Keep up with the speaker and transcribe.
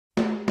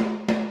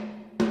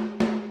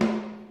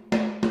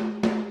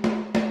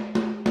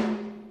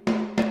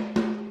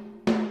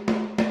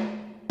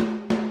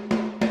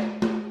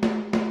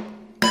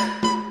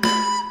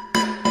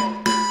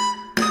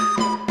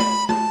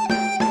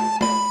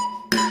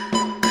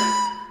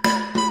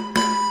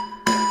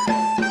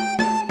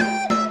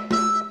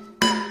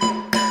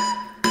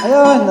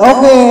Ayun,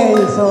 okay.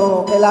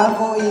 So, kailangan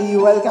ko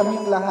i-welcome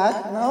yung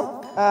lahat,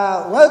 no?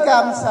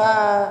 Welcome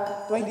sa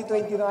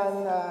 2021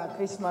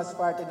 Christmas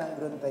party ng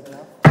Gruntech, no?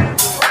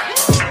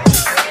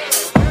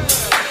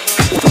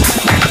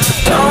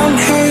 Don't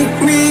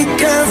hate me,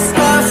 give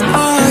love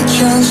a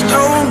chance.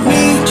 Don't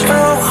need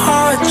your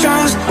heart,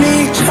 just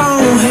need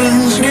your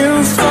hands. Knew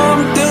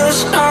from the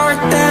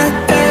start that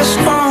there's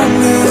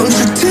moment. Don't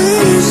you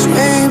tease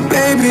me,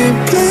 baby,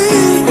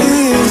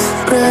 please.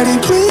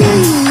 Pretty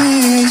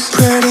please,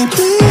 pretty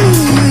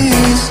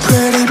please,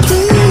 pretty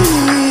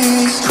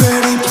please,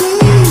 pretty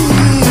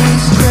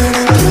please,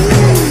 pretty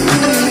please,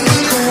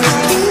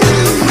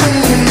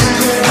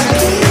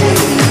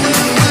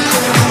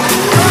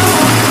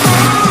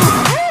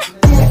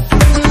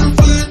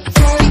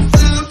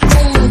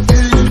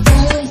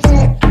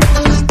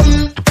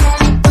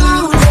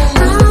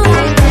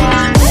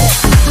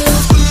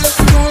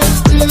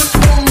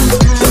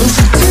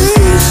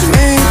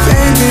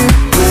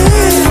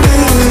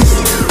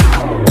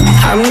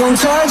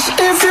 touch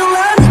if you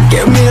let me,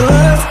 give me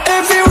love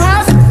if you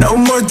have it. No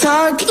more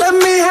talk, let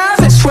me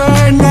have it.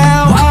 Swear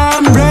now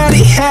I'm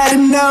ready, had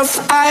enough,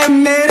 I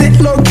admit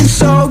it. Looking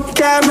so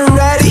camera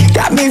ready,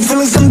 got me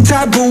feeling some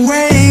type of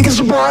way,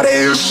 cause what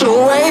is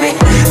so waiting.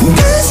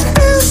 This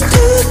is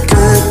too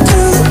good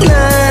to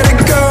let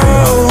it go.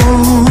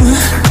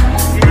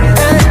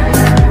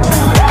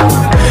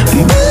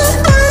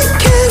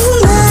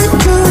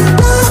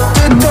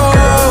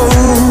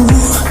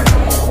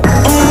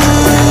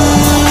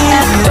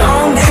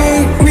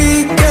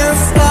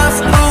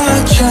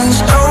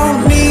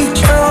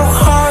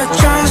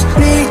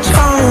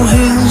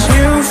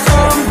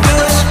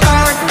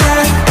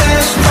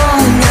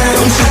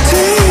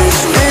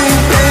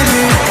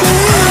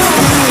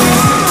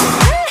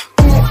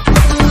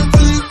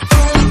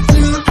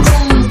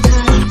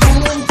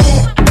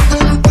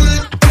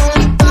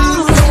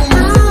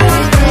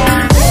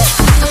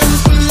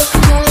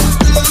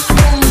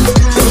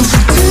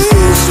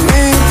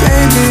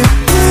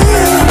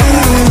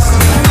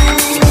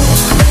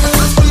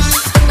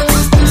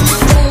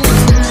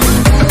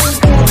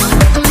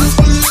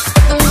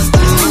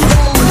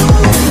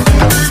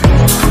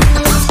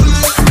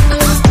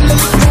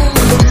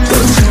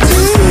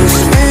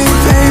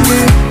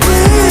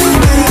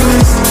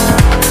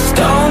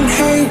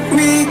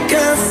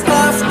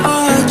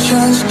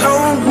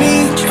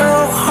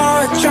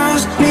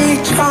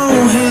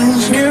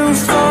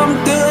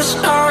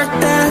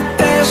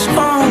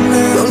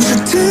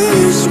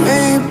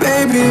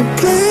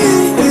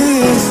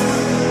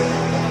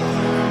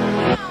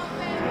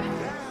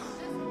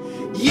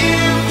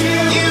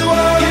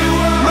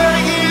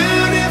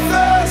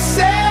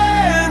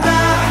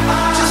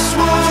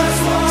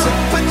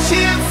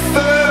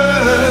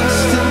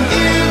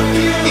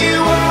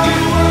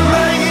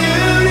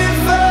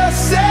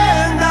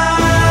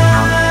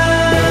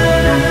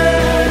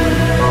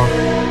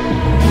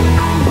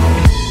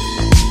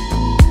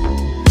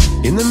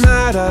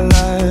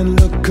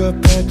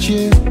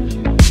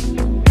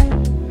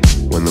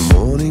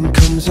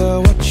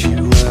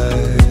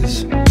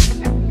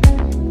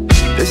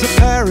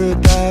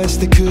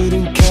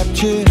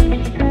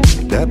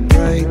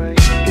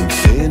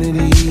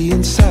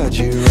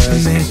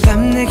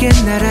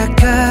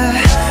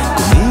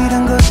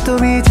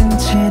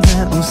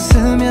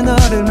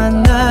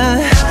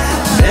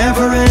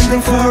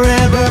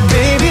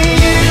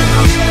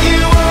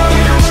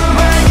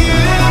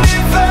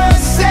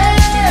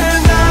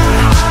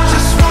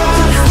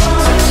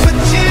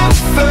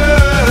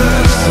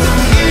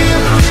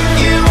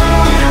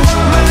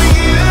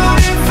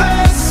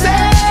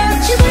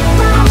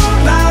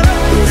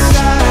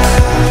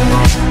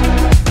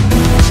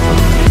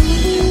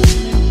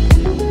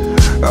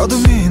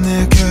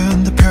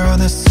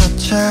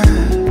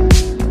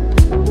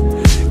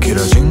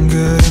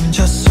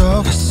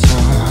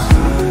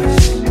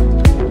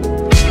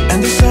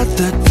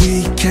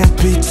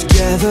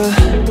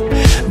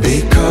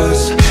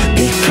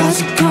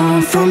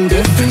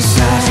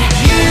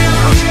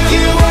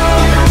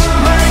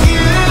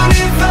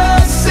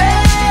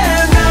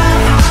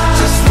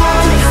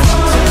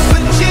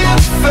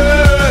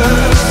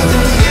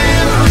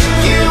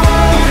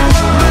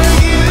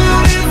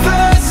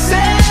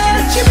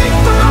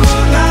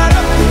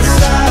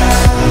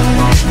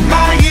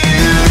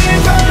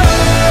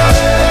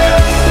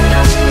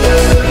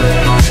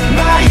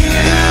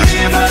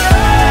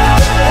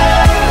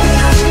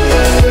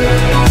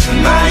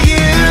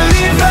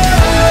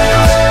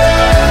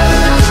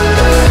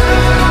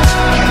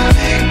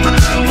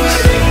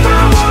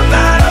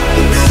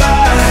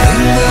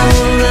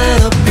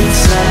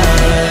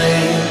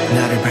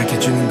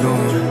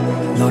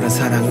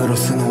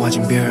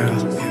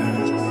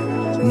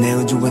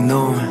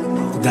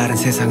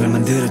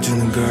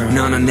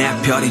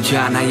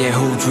 나의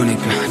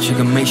호주니까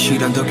지금의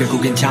시련도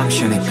결국엔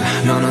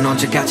잠시니까 너는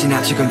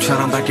언제까지나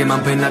지금처럼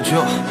밝게만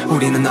빛나줘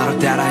우리는 너를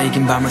따라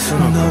이긴 밤을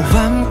수놓고 너와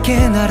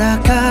함께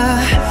날아가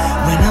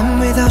When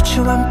I'm without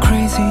you I'm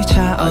crazy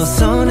자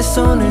어서 내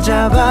손을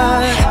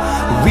잡아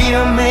We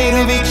are made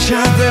of each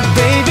other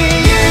baby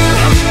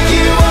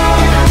You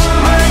are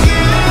my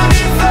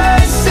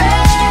universe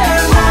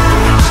and I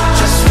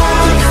just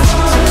want to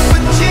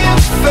put you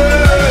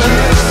first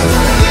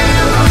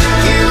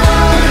You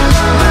are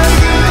my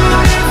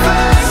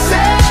universe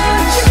and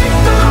you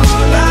know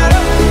light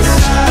up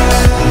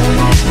inside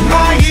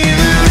My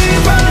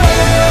universe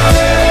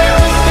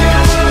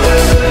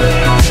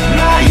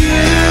My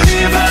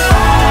universe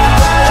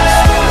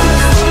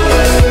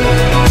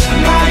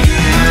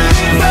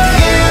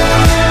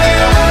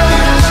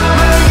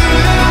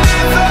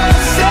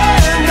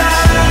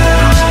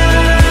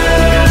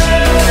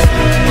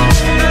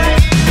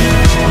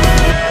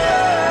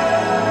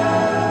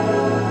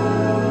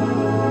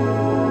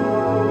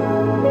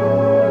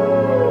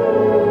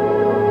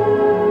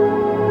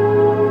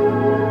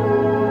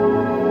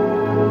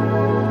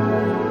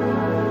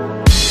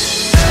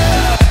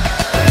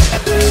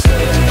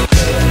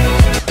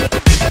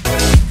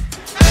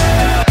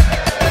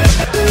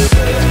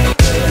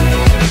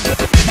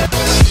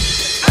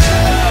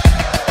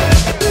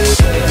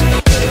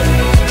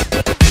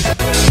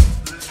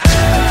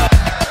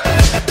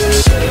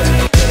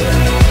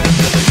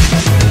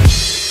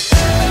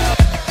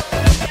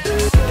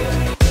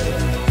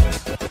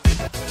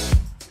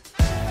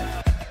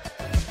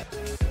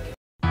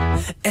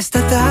It's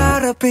the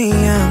thought of being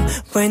young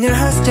when your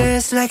heart's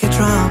just like a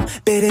drum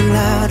beating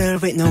louder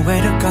with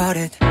nowhere to guard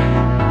it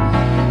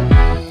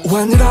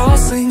When it all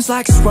seems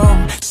like it's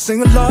wrong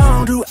sing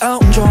along to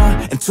Elton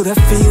John and to that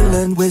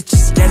feeling we're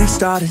just getting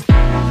started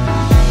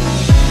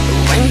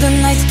When the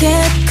nights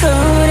get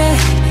colder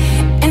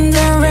and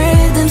the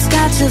rhythm's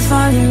got you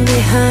falling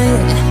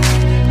behind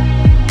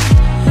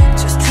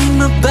Just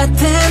dream about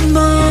that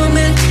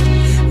moment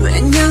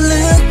when you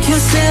look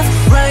yourself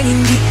right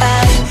in the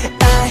eye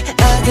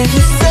Then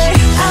you say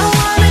I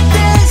wanna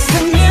dance,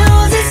 the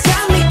music's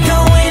got me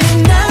going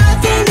and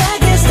nothing that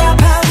can stop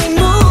how we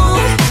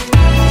move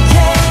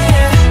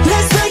Yeah,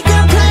 let's make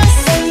a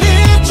place and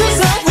live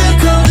just like we're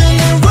golden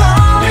and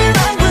rolling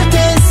like we're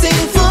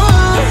dancing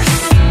fools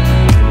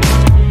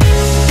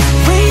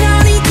We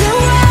don't need to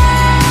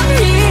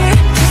worry,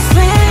 just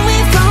when we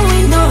fall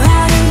we know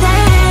how to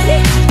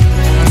land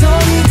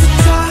Don't need to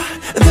talk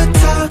the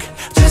talk,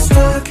 just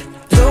walk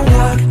the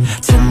walk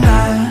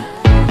tonight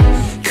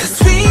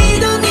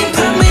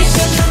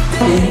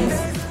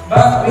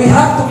But we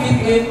have to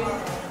keep it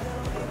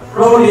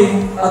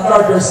rolling at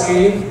larger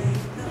scale,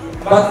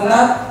 but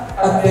not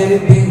at very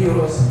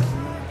dangerous.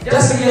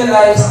 Just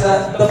realize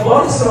that the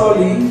ball is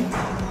rolling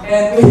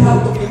and we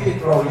have to keep it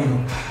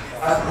rolling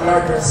at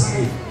larger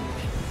scale,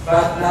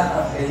 but not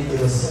at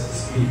dangerous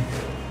speed.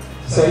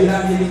 So yun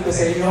ang hiling ko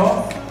sa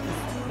inyo.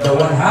 The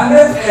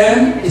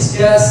 100M is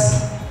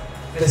just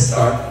the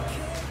start.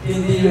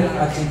 Hindi yun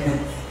ang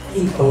achievement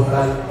in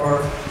total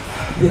or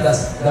the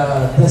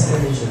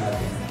destination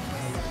natin.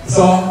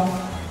 So,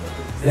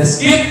 let's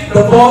keep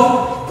the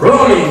ball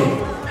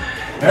rolling.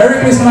 Merry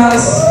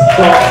Christmas.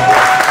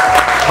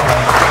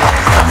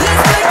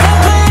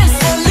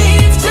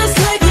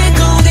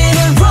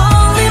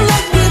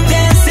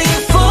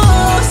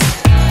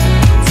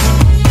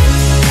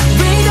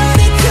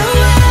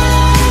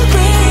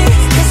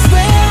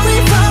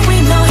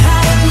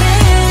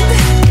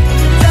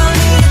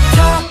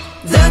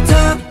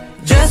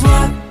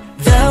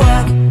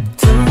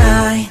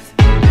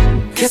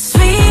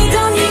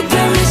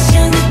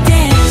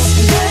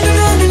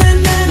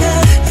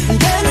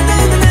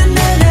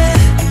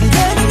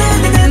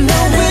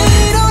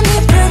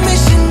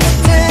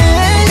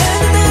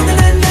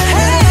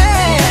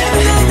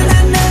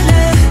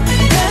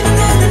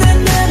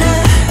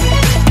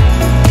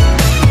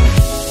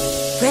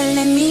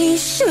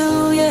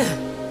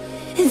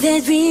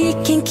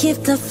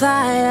 Keep the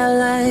fire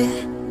alive.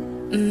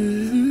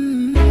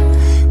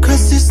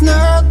 Cause it's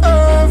not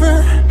over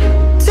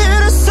till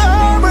the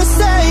summer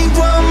say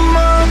one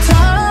more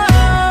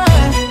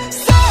time.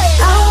 Say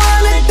I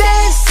wanna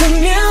dance, the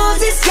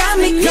music's got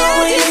me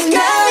going.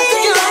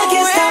 Nothing that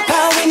can stop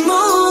how we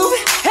move.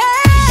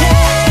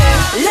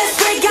 Yeah, let's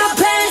break our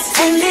plans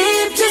and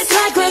live just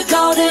like we're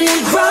golden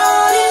and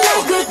rolling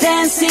like we're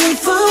dancing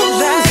fools.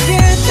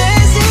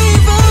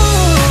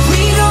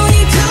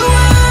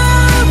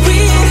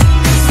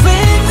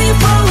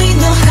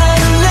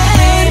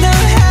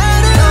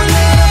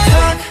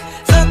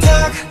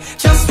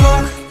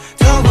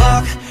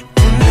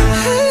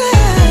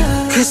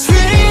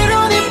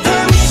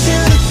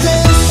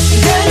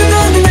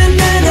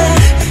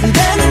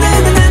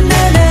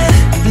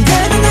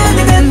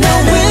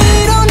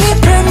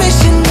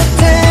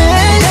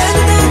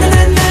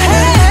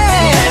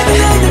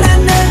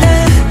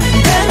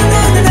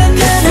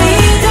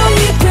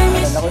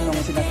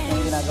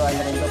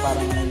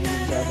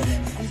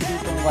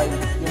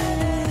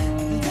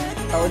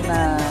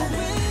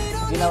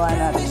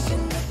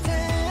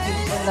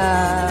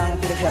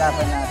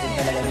 Pinaghirapan natin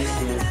talaga this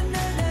year.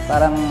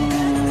 Parang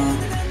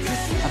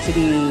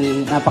actually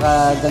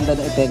napakaganda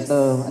ng epekto.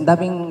 Ang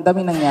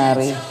daming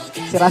nangyari.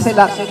 Si Russell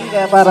actually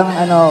kaya parang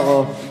ano ako,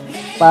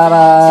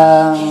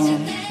 parang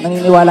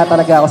naniniwala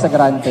talaga ako sa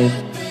Gruntech.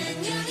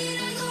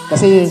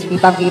 Kasi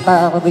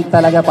kitang-kita ako din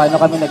talaga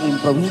paano kami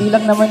nag-improve. Hindi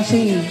lang naman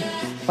siya eh.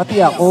 Pati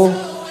ako.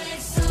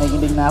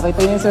 Nagilig na ako. Ito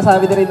yung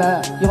sinasabi na rin na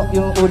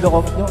yung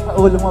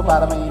ulo mo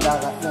para mahila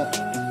ka.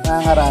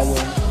 Nangangarayo.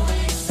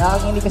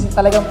 Nakakinig kasi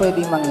talagang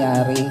pwedeng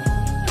mangyari.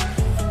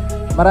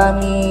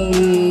 Marami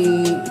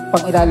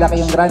pang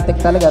ilalaki yung Gruntech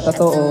talaga,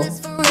 totoo.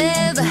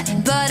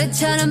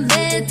 버릇처럼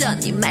뱉던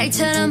네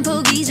말처럼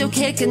보기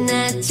좋게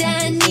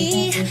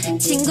끝났잖니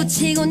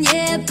친구치곤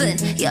예쁜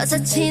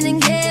여사치는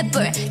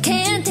개뿔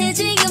걔한테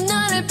지금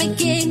너를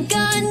뺏긴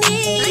건